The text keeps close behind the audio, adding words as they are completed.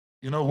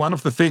one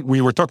of the things we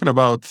were talking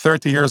about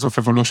 30 years of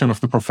evolution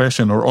of the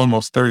profession, or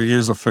almost 30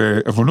 years of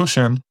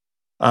evolution.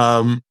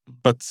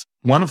 But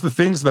one of the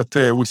things that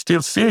we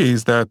still see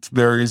is that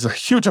there is a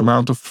huge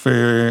amount of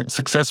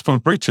successful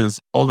preachers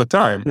all the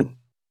time.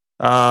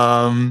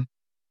 I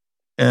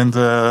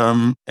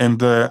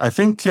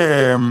think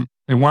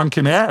one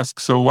can ask,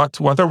 so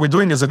what are we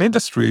doing as an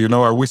industry?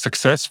 Are we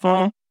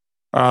successful?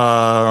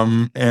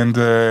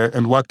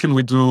 And what can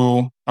we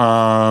do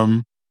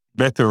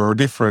better or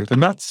different?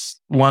 And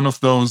that's one of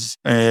those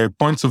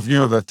points of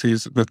view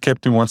that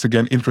kept me once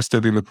again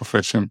interested in the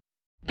profession.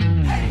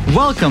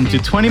 Welcome to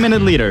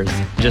 20-Minute Leaders.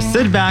 Just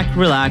sit back,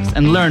 relax,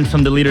 and learn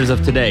from the leaders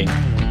of today.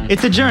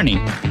 It's a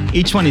journey.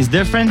 Each one is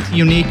different,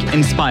 unique,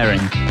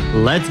 inspiring.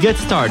 Let's get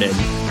started.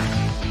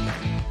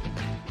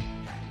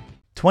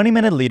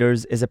 20-Minute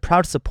Leaders is a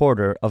proud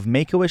supporter of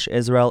Make-A-Wish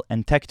Israel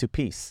and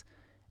Tech2Peace,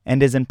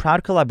 and is in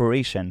proud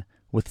collaboration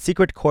with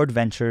Secret Chord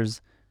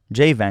Ventures,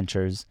 J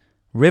Ventures,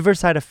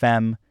 Riverside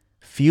FM,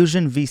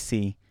 Fusion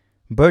VC,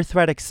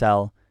 Birthright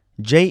Excel,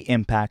 J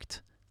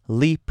Impact,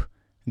 Leap,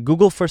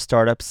 Google for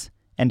Startups,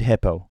 and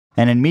Hippo,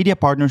 and in media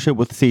partnership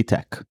with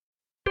CTech.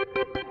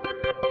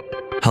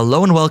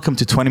 Hello and welcome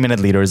to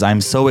 20-Minute Leaders.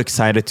 I'm so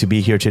excited to be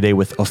here today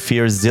with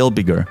Ophir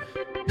Zilbiger,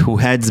 who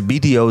heads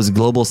BDO's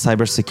global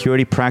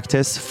cybersecurity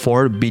practice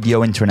for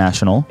BDO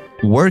International,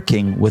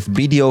 working with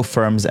BDO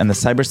firms and the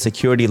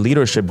Cybersecurity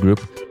Leadership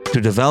Group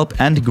to develop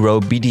and grow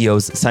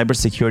BDO's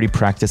cybersecurity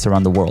practice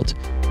around the world.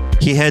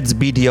 He heads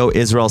BDO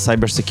Israel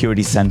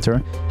Cybersecurity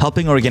Center,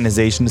 helping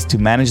organizations to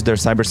manage their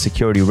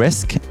cybersecurity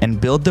risk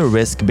and build their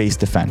risk-based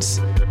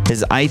defense.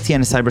 His IT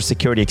and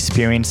cybersecurity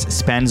experience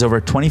spans over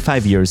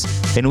 25 years,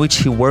 in which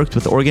he worked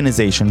with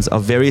organizations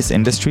of various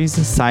industries,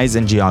 size,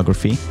 and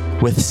geography,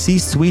 with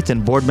C-suite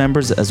and board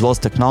members, as well as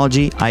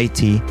technology,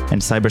 IT,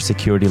 and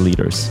cybersecurity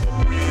leaders.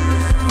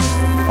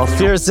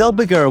 Ophir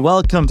Zilbiger,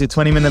 welcome to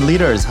 20-Minute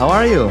Leaders. How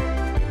are you?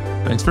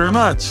 Thanks very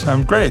much.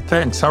 I'm great.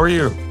 Thanks. How are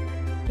you?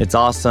 It's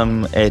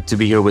awesome to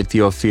be here with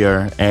you,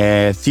 Ophir.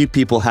 Few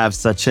people have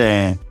such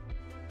an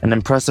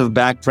impressive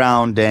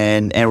background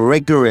and a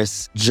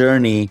rigorous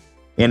journey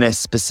in a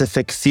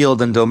specific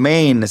field and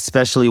domain,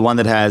 especially one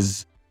that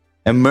has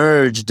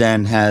emerged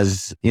and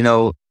has,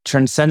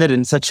 transcended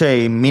in such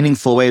a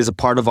meaningful way as a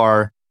part of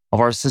our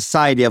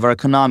society, of our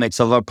economics,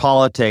 of our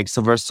politics,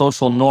 of our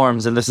social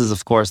norms. And this is,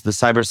 of course, the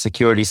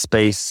cybersecurity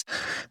space,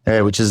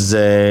 which is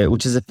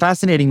a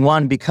fascinating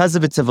one because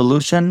of its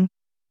evolution,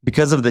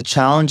 because of the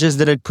challenges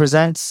that it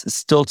presents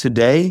still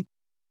today,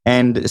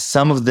 and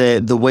some of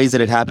the ways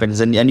that it happens.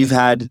 And you've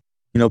had,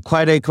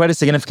 quite a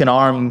significant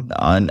arm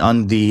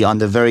on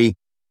the very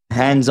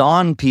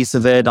hands-on piece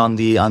of it, on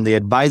the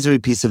advisory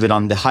piece of it,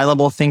 on the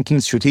high-level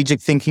thinking,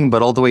 strategic thinking,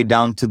 but all the way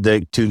down to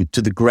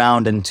the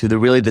ground and to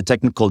the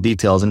technical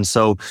details. And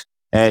so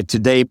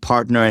today,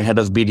 partner and head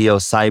of BDO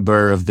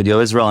Cyber of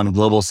BDO Israel and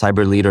global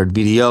cyber leader at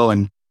BDO.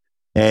 And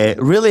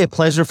really a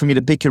pleasure for me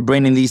to pick your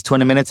brain in these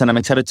 20 minutes, and I'm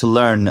excited to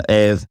learn.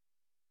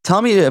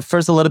 Tell me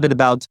first a little bit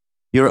about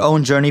your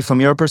own journey from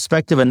your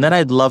perspective, and then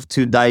I'd love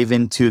to dive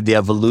into the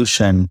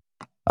evolution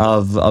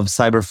of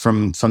cyber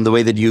from the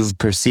way that you've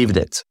perceived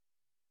it.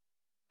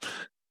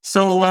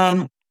 So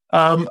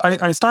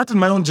I started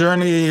my own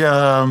journey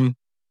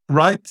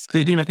right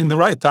in the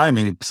right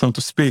timing, so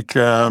to speak.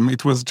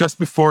 It was just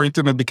before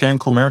internet became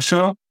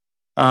commercial.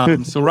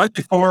 So right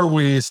before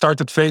we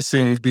started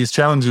facing these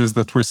challenges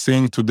that we're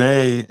seeing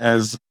today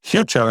as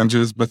huge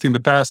challenges, but in the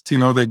past,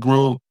 they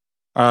grew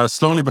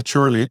slowly but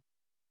surely.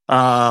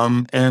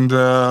 And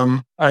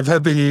I've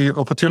had the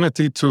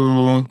opportunity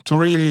to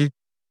really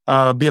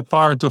be a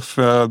part of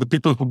the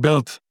people who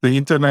built the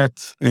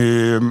internet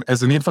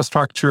as an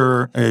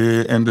infrastructure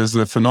and as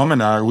a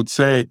phenomena, I would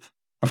say.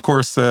 Of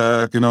course,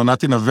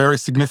 not in a very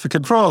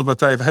significant role,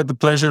 but I've had the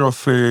pleasure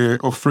of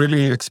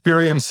really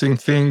experiencing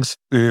things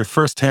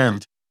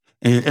firsthand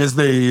as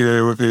they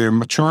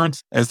matured,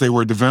 as they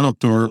were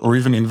developed or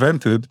even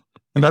invented.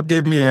 And that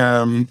gave me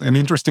an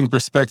interesting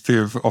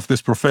perspective of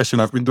this profession.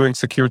 I've been doing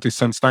security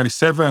since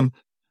 1997.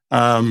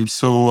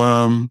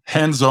 So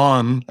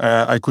hands-on,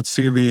 I could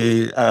see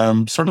the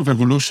sort of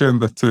evolution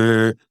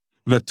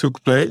that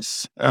took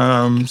place.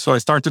 So I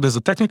started as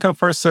a technical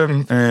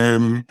person,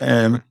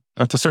 and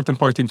at a certain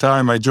point in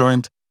time, I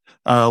joined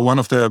one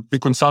of the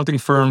big consulting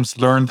firms,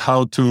 learned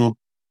how to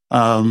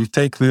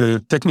take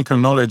the technical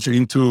knowledge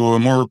into a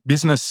more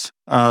business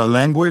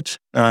language,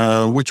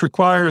 which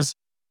requires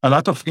a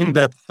lot of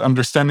in-depth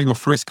understanding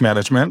of risk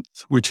management,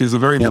 which is a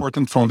very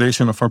important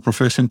foundation of our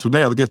profession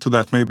today. I'll get to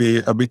that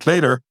maybe a bit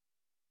later.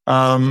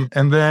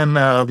 And then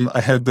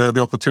I had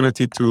the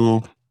opportunity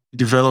to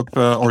develop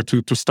or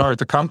to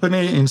start a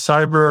company in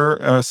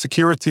cyber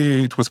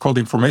security. It was called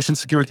Information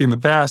Security in the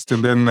past,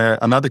 and then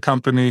another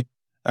company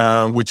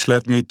which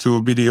led me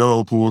to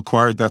BDO, who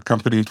acquired that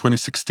company in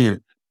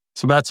 2016.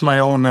 So that's my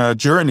own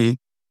journey.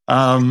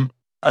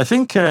 I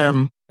think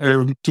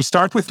to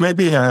start with,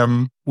 maybe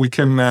we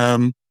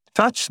can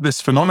touch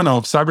this phenomenon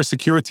of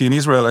cybersecurity in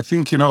Israel. I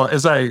think,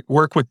 as I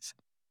work with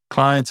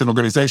clients and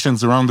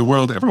organizations around the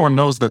world, everyone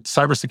knows that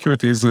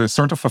cybersecurity is a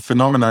sort of a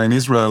phenomena in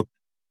Israel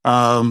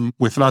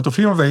with a lot of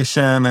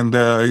innovation.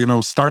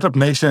 And, Startup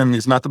Nation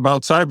is not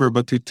about cyber,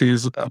 but it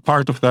is a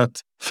part of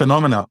that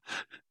phenomena.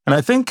 And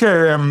I think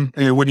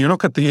when you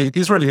look at the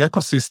Israeli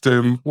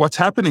ecosystem, what's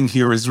happening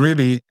here is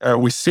really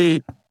we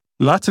see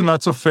lots and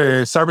lots of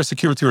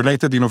cybersecurity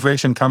related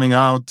innovation coming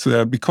out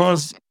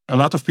because a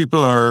lot of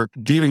people are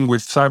dealing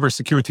with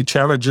cybersecurity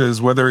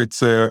challenges, whether it's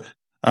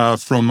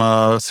from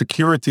a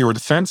security or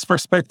defense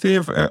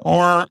perspective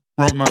or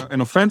from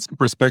an offense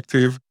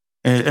perspective,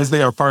 as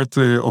they are part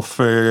of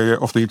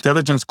the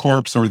intelligence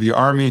corps or the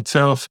army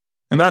itself.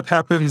 And that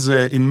happens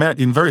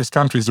in various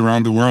countries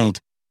around the world.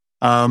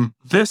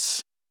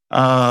 This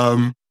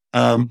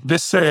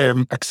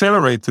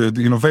accelerated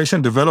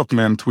innovation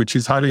development, which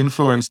is highly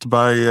influenced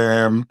by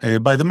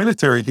the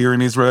military here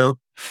in Israel,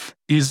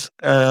 is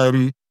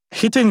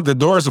hitting the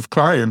doors of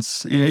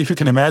clients. If you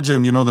can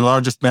imagine, the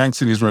largest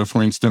banks in Israel,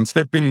 for instance,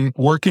 they've been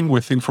working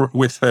with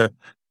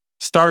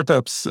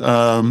startups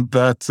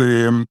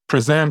that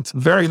present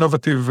very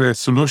innovative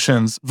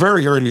solutions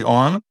very early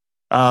on.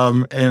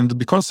 And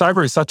because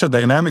cyber is such a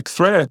dynamic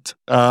threat,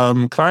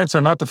 clients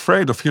are not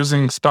afraid of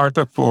using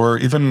startup or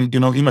even,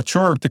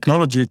 immature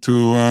technology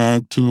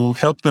to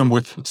help them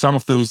with some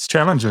of those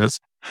challenges.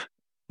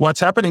 What's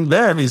happening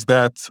then is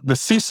that the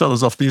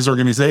CISOs of these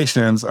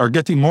organizations are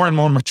getting more and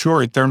more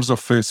mature in terms of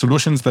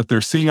solutions that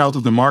they're seeing out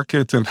of the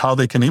market and how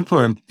they can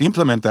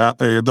implement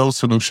those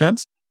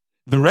solutions.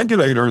 The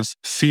regulators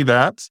see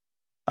that.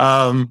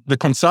 The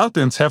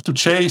consultants have to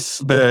chase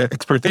the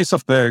expertise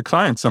of the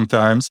client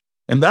sometimes.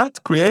 And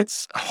that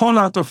creates a whole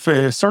lot of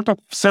sort of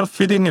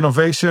self-feeding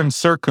innovation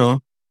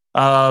circle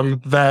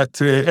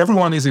that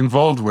everyone is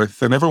involved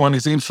with and everyone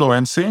is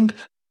influencing.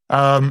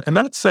 And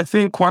that's, I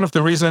think, one of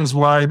the reasons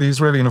why the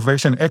Israeli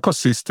innovation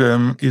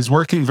ecosystem is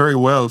working very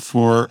well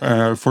for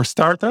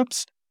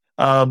startups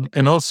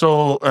and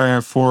also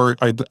for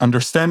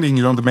understanding,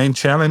 the main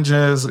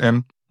challenges.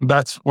 And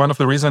that's one of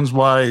the reasons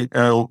why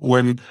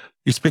when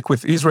you speak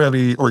with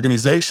Israeli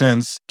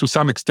organizations, to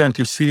some extent,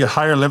 you see a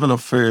higher level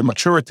of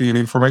maturity in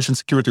information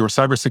security or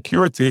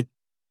cybersecurity.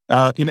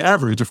 In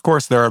average, of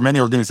course, there are many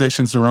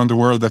organizations around the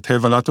world that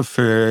have a lot of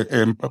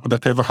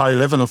that have a high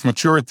level of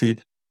maturity.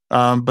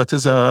 But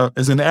as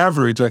an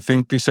average, I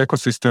think this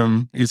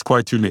ecosystem is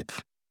quite unique.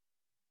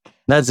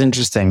 That's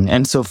interesting.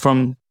 And so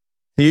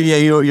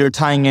you're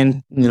tying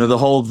in,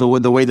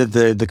 the way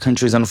that the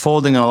country is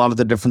unfolding and a lot of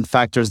the different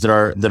factors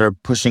that are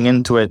pushing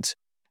into it.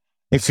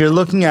 If you're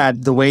looking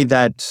at the way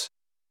that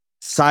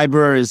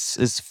cyber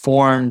is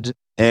formed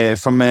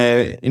from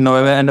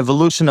an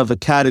evolution of a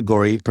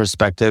category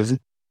perspective,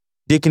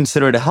 do you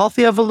consider it a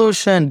healthy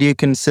evolution? Do you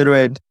consider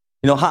it,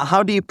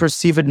 how do you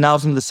perceive it now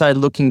from the side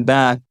looking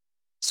back,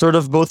 sort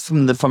of both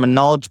from a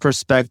knowledge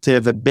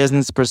perspective, a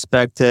business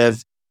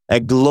perspective, a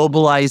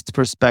globalized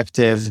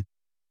perspective?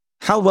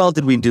 How well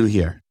did we do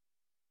here?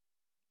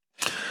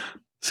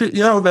 So,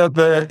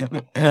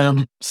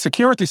 the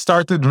security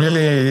started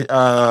really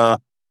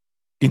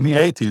in the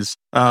 80s.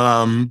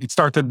 It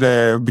started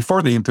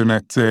before the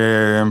internet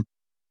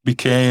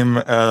became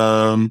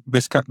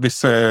this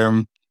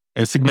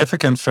a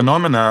significant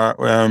phenomena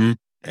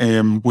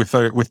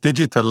with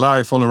digital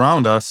life all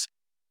around us.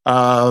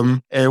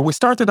 We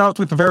started out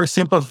with very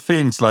simple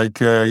things like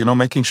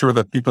making sure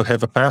that people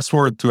have a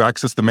password to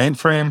access the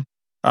mainframe.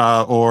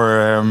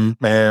 Or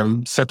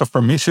set of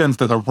permissions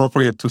that are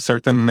appropriate to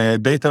certain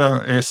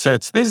data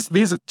sets.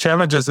 These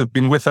challenges have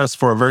been with us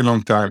for a very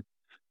long time.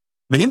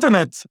 The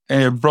internet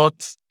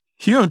brought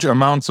huge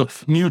amounts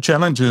of new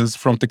challenges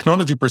from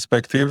technology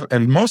perspective,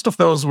 and most of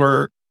those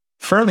were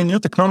fairly new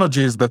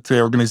technologies that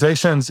the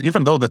organizations,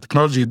 even though the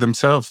technologies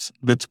themselves,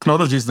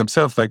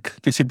 like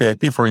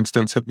TCP/IP, for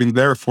instance, have been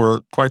there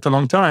for quite a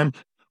long time,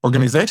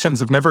 organizations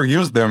have never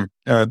used them,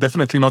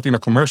 definitely not in a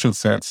commercial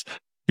sense.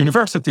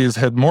 Universities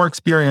had more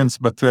experience,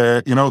 but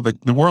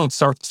the world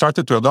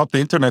started to adopt the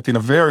internet in a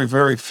very,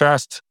 very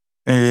fast,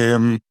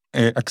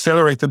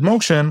 accelerated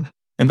motion,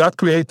 and that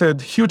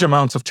created huge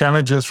amounts of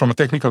challenges from a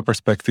technical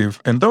perspective.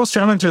 And those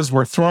challenges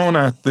were thrown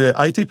at the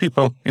IT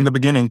people in the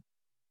beginning.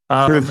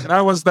 And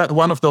I was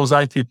one of those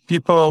IT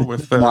people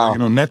with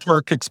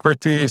network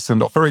expertise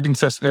and operating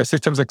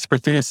systems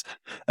expertise.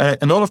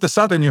 And all of a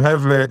sudden, you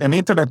have an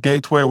internet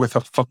gateway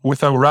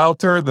with a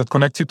router that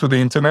connects you to the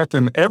internet,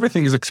 and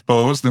everything is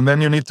exposed. And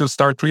then you need to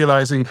start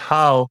realizing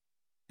how.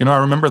 I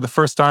remember the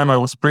first time I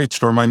was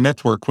breached or my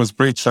network was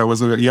breached. I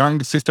was a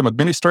young system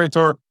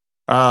administrator,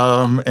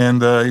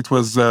 and it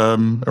was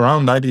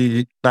around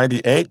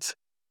 98.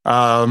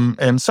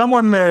 And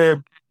someone,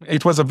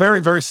 it was a very,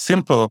 very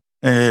simple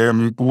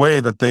way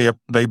that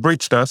they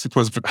breached us. It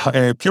was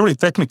purely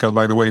technical,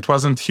 by the way. It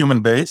wasn't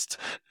human-based.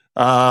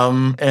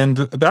 And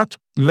that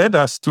led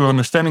us to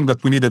understanding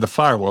that we needed a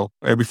firewall.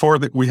 Before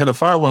we had a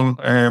firewall,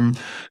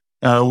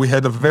 we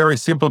had a very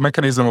simple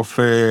mechanism of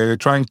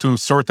trying to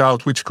sort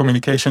out which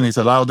communication is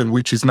allowed and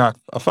which is not.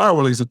 A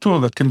firewall is a tool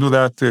that can do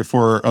that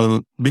for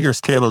a bigger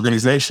scale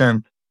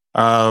organization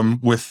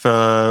with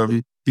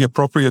the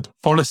appropriate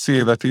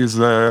policy that is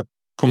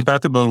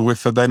compatible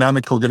with a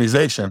dynamic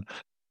organization.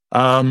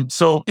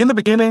 So in the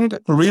beginning,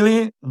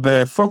 really,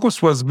 the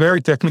focus was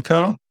very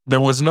technical. There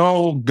was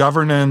no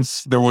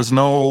governance. There was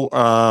no,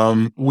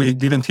 we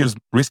didn't use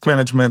risk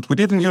management. We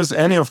didn't use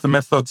any of the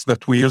methods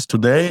that we use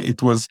today.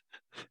 It was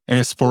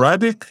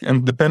sporadic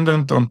and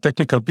dependent on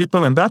technical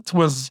people. And that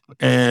was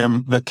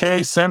the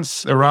case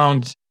since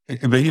around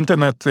the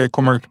internet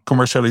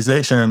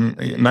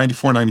commercialization,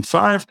 94,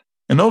 95,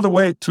 and all the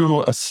way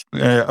to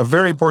a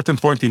very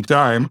important point in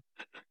time,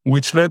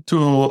 which led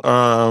to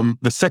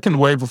the second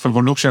wave of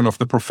evolution of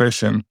the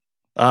profession.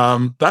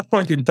 That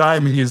point in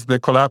time is the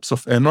collapse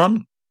of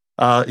Enron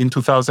in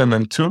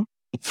 2002,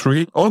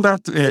 3. All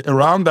that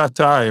around that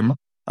time,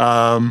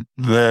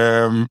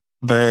 the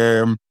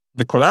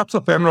collapse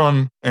of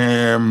Enron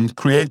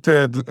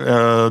created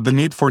the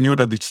need for new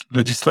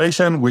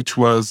legislation, which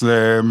was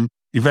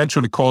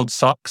eventually called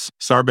SOX,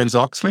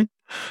 Sarbanes-Oxley.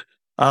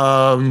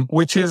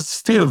 Which is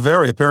still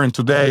very apparent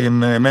today in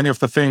many of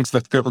the things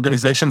that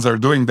organizations are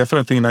doing,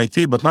 definitely in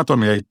IT, but not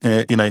only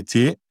in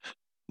IT.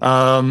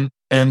 And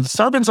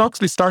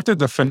Sarbanes-Oxley started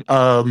a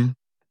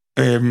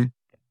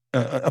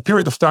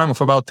period of time of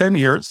about 10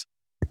 years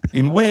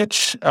in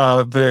which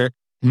the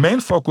main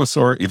focus,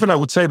 or even I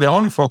would say the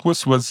only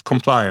focus, was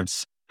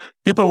compliance.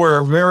 People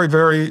were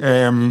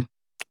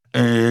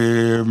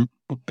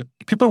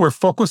people were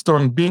focused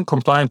on being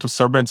compliant to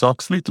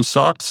Sarbanes-Oxley, to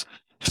SOX.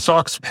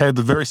 SOX had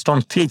very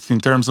strong teeth in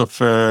terms of,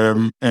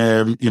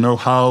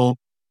 how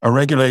a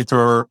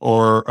regulator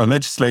or a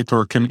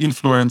legislator can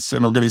influence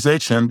an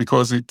organization,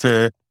 because it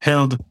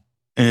held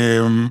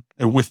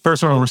with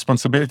personal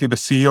responsibility the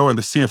CEO and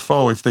the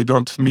CFO if they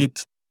don't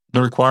meet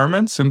the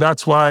requirements. And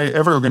that's why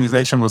every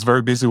organization was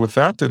very busy with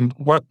that. And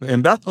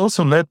that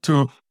also led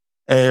to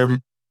a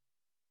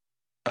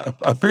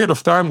period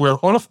of time where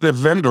all of the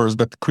vendors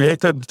that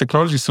created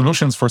technology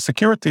solutions for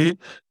security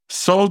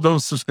sold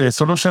those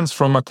solutions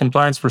from a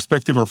compliance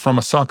perspective or from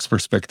a SOX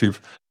perspective.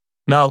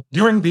 Now,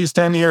 during these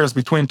 10 years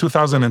between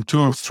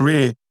 2002,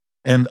 3,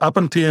 and up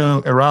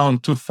until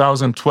around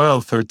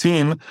 2012,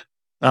 13,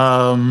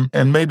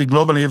 and maybe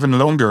globally even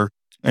longer,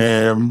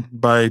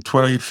 by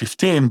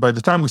 2015, by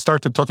the time we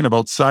started talking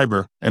about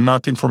cyber and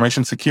not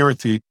information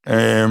security,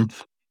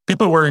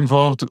 people were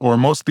involved or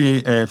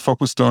mostly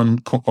focused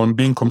on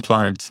being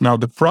compliant. Now,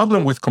 the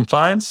problem with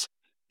compliance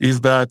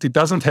is that it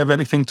doesn't have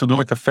anything to do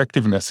with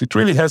effectiveness. It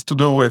really has to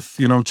do with,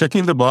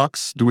 checking the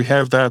box. Do we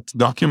have that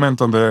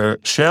document on the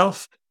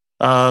shelf?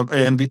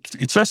 And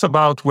it's less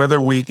about whether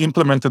we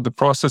implemented the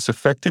process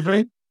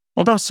effectively.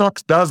 Although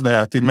SOX does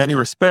that in many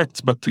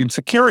respects, but in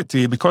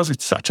security, because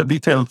it's such a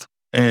detailed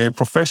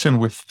profession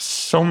with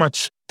so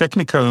much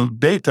technical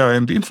data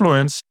and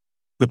influence,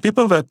 the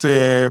people that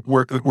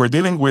were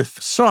dealing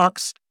with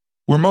SOX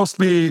were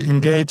mostly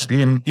engaged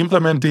in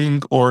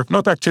implementing, or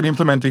not actually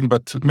implementing,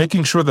 but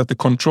making sure that the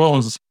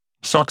controls,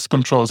 SOX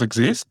controls,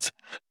 exist.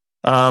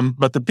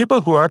 But the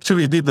people who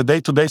actually did the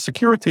day-to-day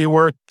security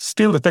were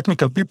still the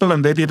technical people,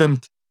 and they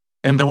didn't.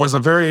 And there was a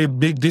very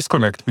big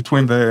disconnect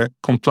between the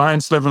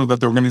compliance level that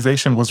the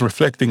organization was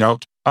reflecting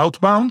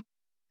outbound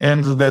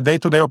and the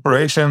day-to-day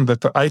operation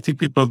that the IT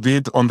people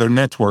did on their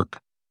network.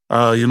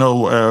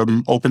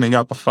 Opening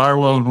up a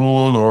firewall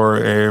rule or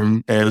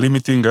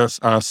limiting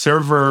a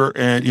server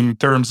in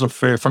terms of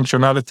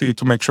functionality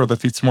to make sure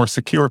that it's more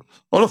secure.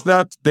 All of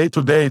that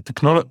day-to-day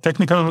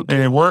technical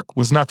work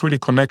was not really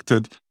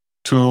connected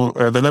to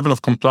the level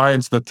of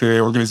compliance that the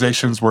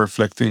organizations were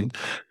reflecting.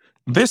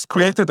 This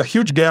created a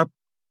huge gap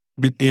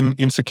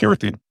in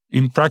security,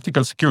 in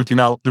practical security.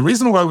 Now, the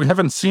reason why we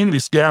haven't seen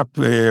this gap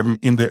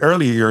in the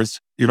early years,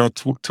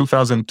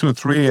 2002,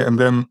 3, and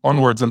then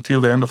onwards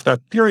until the end of that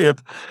period,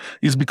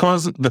 is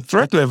because the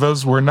threat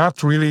levels were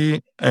not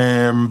really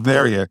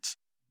there yet.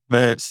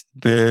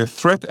 The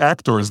threat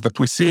actors that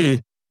we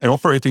see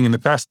operating in the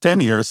past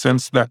 10 years,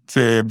 since that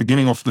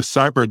beginning of the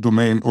cyber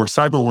domain or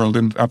cyber world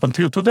and up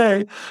until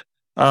today,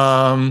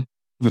 the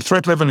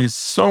threat level is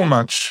so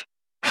much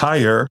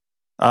higher.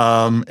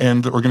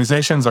 And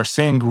organizations are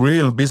seeing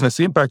real business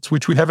impacts,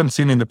 which we haven't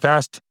seen in the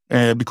past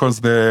because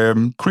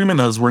the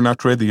criminals were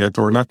not ready yet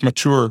or not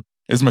mature.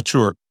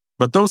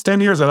 But those 10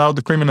 years allowed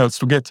the criminals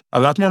to get a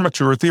lot more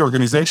maturity.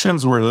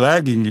 Organizations were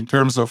lagging in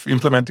terms of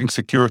implementing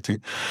security.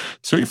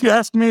 So if you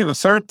ask me, the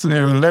third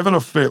level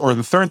of, or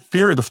the third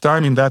period of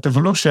time in that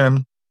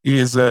evolution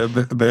is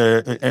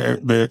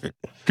the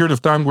period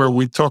of time where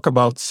we talk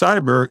about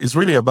cyber is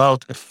really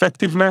about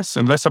effectiveness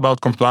and less about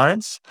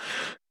compliance.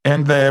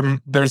 And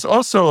there's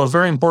also a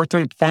very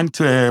important point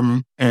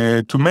to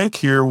make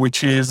here,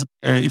 which is,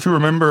 if you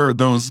remember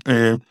those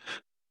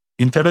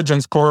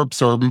intelligence corps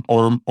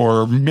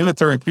or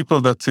military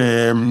people that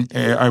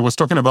I was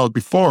talking about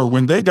before,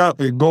 when they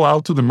go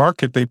out to the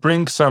market, they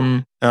bring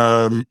some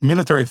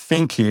military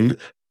thinking.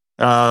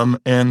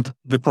 And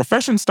the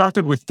profession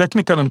started with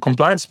technical and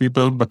compliance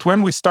people, but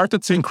when we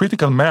started seeing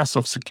critical mass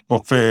of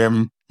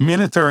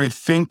military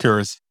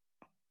thinkers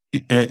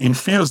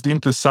infused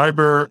into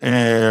cyber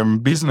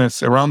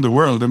business around the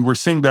world, and we're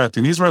seeing that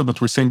in Israel,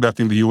 but we're seeing that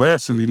in the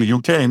US and in the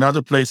UK and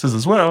other places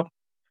as well.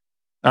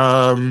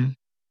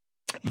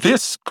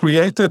 This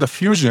created a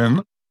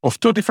fusion of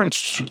two different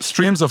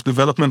streams of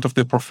development of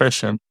the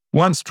profession.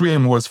 One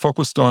stream was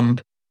focused on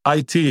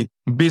IT,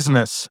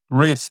 business,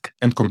 risk,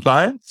 and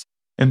compliance.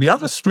 And the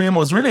other stream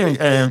was really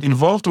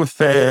involved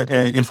with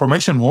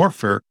information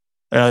warfare.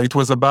 It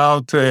was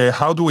about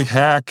how do we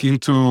hack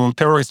into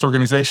terrorist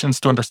organizations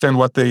to understand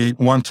what they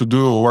want to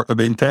do, what are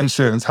the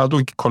intentions, how do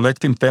we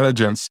collect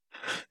intelligence.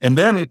 And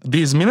then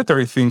these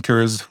military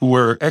thinkers who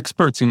were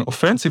experts in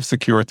offensive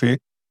security,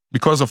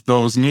 because of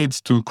those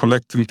needs to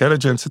collect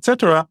intelligence,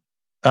 etc.,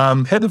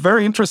 had a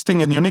very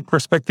interesting and unique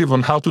perspective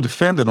on how to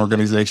defend an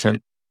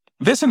organization.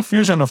 This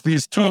infusion of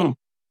these two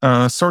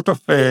routes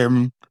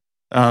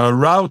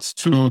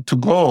to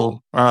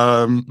go,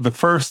 the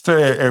first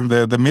and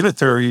the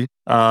military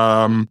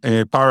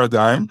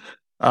paradigm,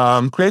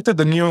 created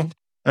a new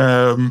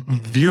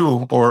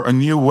view or a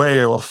new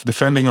way of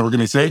defending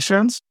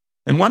organizations.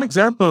 And one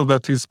example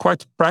that is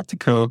quite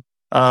practical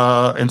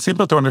and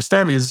simple to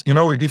understand is,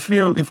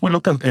 if we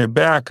look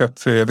back at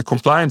the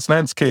compliance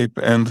landscape,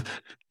 and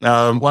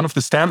one of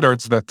the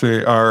standards that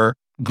are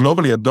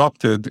globally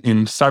adopted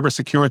in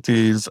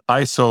cybersecurity is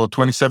ISO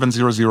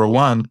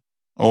 27001,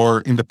 or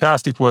in the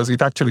past it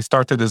actually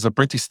started as a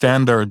British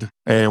standard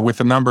with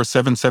the number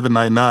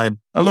 7799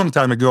 a long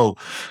time ago.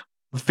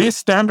 This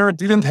standard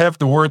didn't have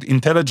the word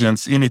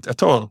intelligence in it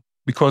at all,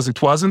 because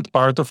it wasn't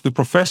part of the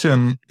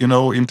profession,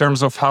 in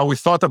terms of how we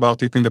thought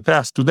about it in the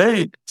past.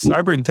 Today,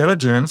 cyber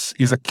intelligence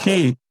is a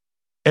key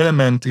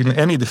element in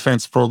any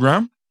defense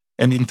program.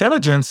 And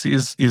intelligence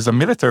is a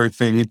military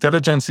thing.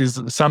 Intelligence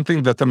is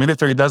something that the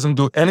military doesn't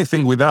do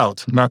anything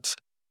without, not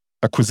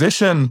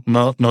acquisition,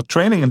 not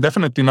training, and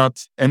definitely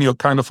not any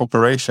kind of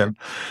operation.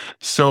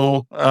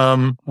 So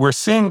we're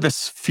seeing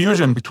this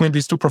fusion between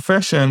these two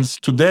professions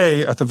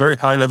today at a very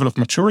high level of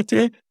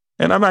maturity.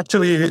 And I'm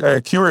actually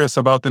curious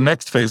about the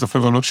next phase of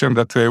evolution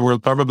that we'll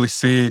probably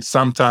see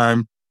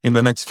sometime in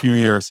the next few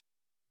years.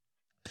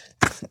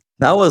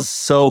 That was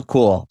so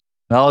cool.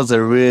 That was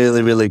a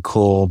really, really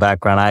cool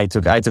background. I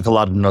took a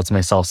lot of notes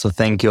myself, so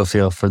thank you,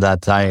 Ophir, for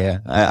that.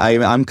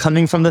 I'm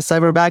coming from the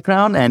cyber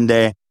background, and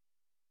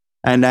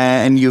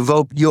you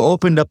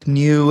opened up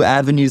new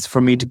avenues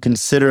for me to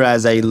consider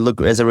as I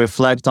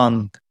reflect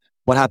on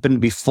what happened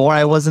before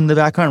I was in the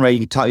background. Right,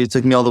 you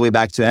took me all the way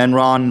back to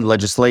Enron,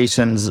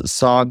 legislations,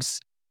 SOX,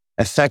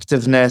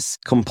 effectiveness,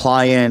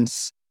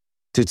 compliance,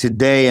 to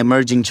today,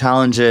 emerging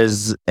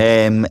challenges,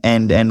 and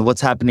what's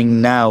happening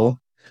now.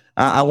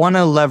 I want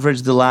to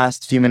leverage the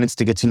last few minutes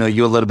to get to know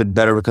you a little bit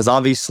better, because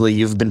obviously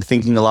you've been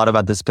thinking a lot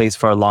about this space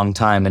for a long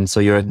time, and so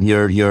you're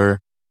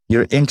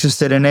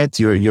interested in it.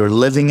 You're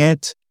living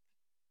it.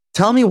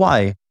 Tell me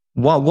why.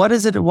 What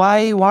is it?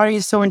 Why are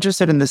you so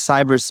interested in the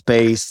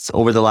cyberspace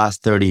over the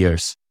last 30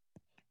 years?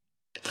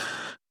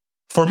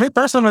 For me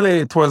personally,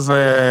 it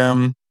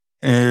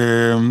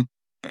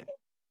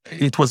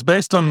was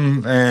based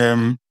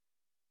on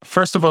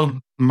first of all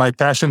my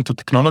passion to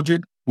technology,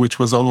 which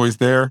was always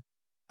there.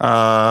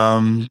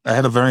 I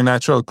had a very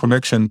natural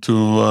connection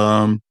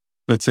to,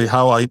 let's say,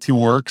 how IT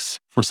works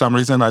for some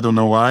reason. I don't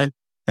know why.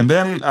 And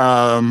then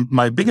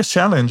my biggest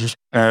challenge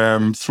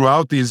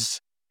throughout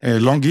these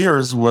long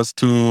years was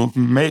to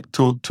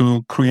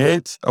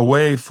create a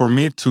way for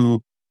me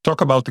to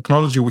talk about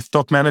technology with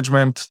top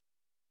management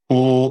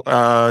who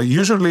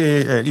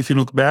usually, if you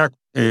look back,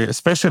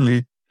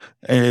 especially,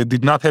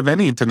 did not have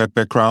any internet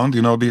background.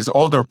 These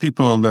older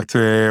people that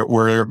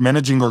were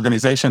managing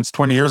organizations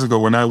 20 years ago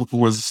when I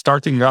was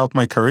starting out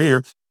my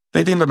career,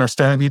 they didn't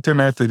understand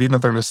internet. They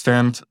didn't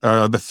understand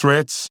the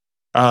threats.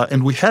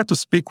 And we had to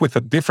speak with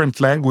a different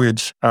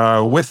language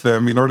with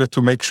them in order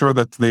to make sure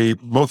that they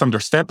both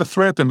understand the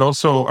threat and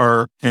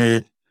also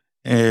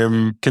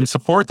can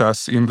support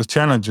us in the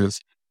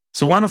challenges.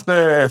 So one of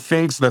the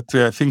things that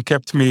I think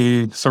kept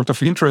me sort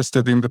of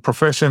interested in the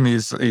profession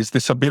is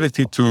this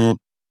ability to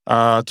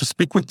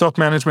speak with top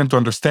management, to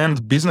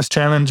understand business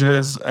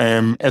challenges.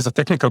 As a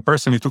technical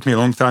person, it took me a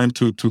long time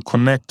to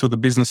connect to the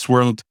business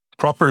world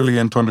properly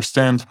and to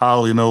understand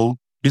how,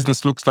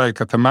 business looks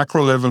like at a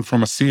macro level,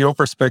 from a CEO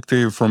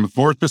perspective, from a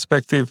board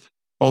perspective,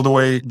 all the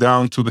way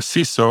down to the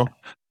CISO.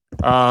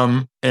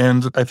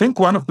 And I think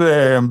one of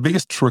the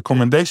biggest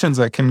recommendations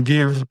I can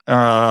give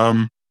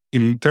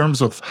in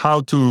terms of how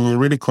to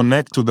really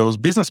connect to those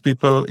business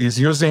people is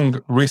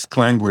using risk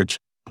language.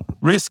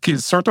 Risk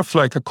is sort of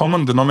like a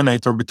common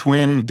denominator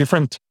between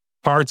different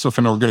parts of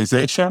an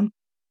organization.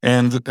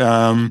 And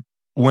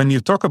when you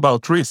talk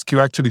about risk, you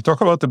actually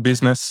talk about the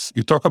business,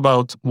 you talk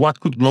about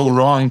what could go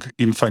wrong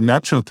in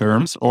financial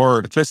terms, or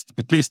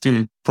at least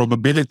in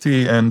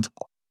probability and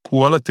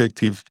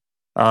qualitative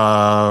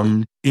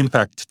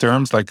impact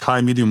terms, like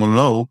high, medium, or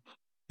low.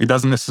 It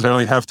doesn't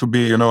necessarily have to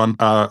be,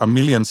 a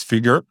millions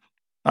figure.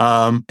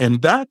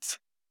 And that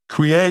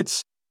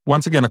creates,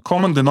 once again, a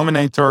common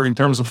denominator in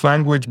terms of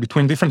language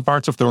between different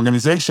parts of the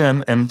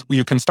organization, and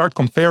you can start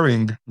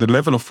comparing the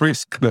level of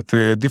risk that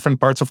different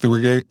parts of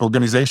the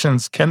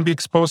organizations can be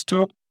exposed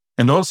to.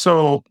 And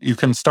also, you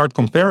can start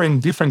comparing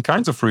different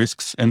kinds of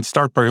risks and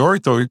start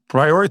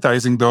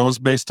prioritizing those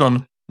based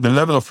on the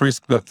level of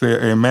risk that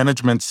the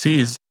management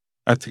sees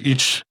at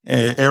each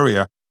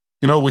area.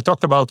 we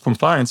talked about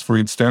compliance, for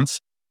instance.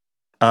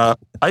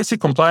 I see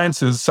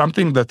compliance as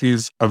something that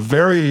is a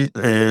very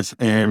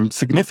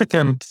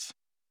significant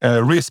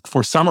risk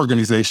for some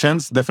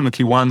organizations,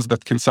 definitely ones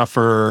that can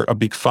suffer a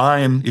big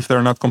fine if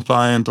they're not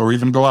compliant or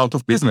even go out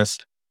of business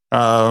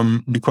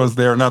because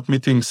they're not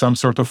meeting some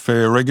sort of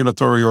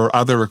regulatory or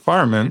other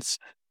requirements.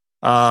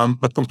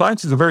 But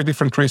compliance is a very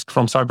different risk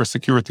from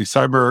cybersecurity.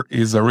 Cyber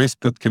is a risk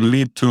that can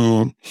lead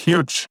to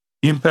huge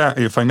impact,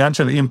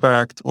 financial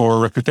impact or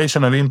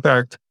reputational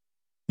impact.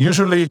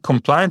 Usually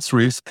compliance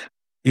risk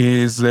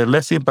is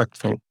less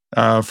impactful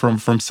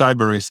from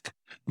cyber risk.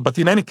 But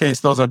in any case,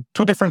 those are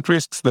two different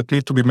risks that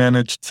need to be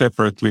managed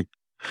separately.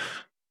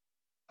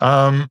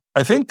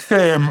 I think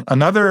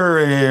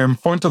another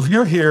point of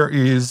view here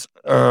is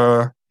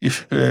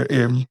if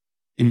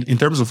in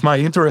terms of my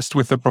interest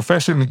with the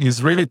profession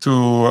is really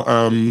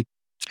to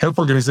help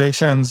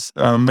organizations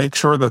make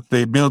sure that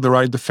they build the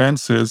right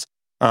defenses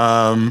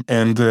and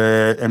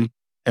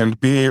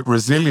be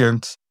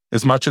resilient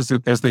as much as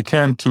they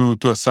can to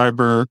a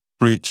cyber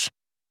breach.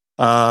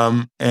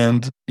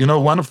 And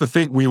one of the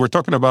things we were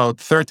talking about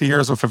 30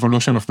 years of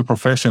evolution of the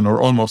profession,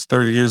 or almost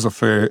 30 years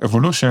of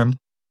evolution.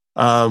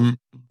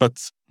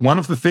 But one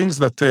of the things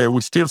that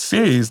we still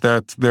see is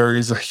that there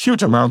is a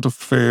huge amount of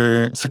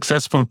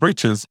successful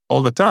breaches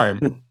all the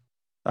time.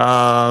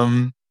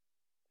 And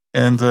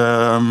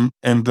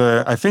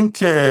I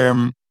think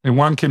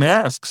one can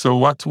ask, so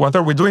what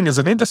are we doing as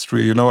an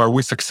industry? Are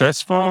we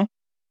successful?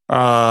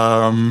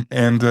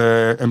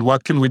 And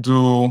what can we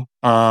do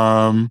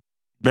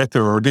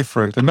better or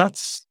different? And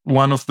that's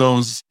one of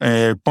those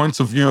points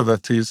of view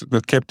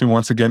that kept me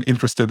once again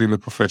interested in the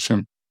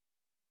profession.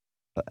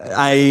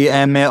 I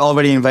am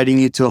already inviting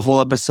you to a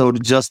whole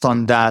episode just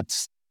on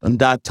that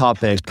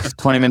topic.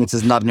 20 minutes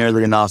is not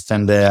nearly enough,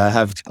 and I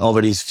have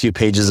already a few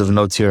pages of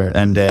notes here.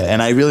 And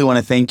I really want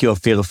to thank you,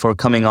 Ophir, for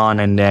coming on.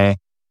 And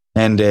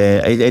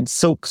it's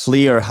so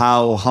clear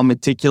how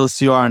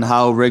meticulous you are and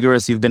how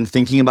rigorous you've been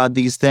thinking about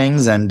these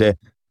things. And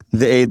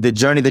the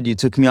journey that you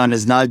took me on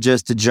is not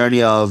just a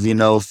journey of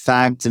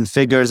facts and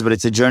figures, but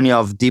it's a journey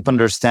of deep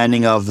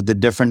understanding of the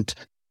different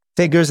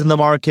figures in the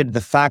market,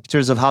 the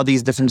factors of how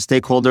these different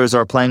stakeholders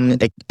are playing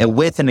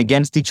with and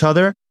against each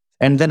other,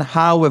 and then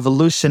how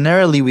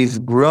evolutionarily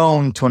we've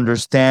grown to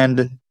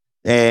understand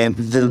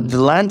the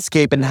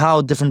landscape and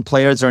how different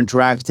players are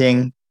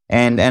interacting.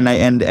 And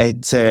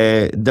it's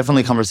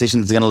definitely a conversation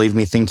that's going to leave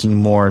me thinking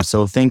more.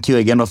 So thank you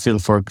again, Ophir,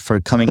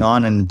 for coming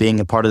on and being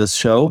a part of this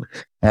show.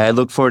 I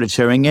look forward to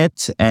sharing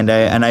it, and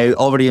I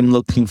already am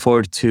looking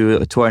forward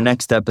to our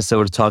next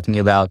episode talking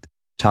about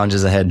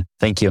challenges ahead.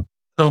 Thank you.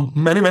 So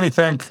many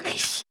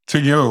thanks to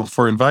you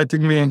for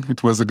inviting me.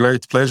 It was a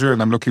great pleasure,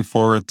 and I'm looking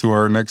forward to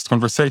our next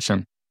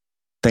conversation.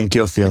 Thank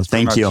you, Ophir.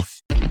 Thank you.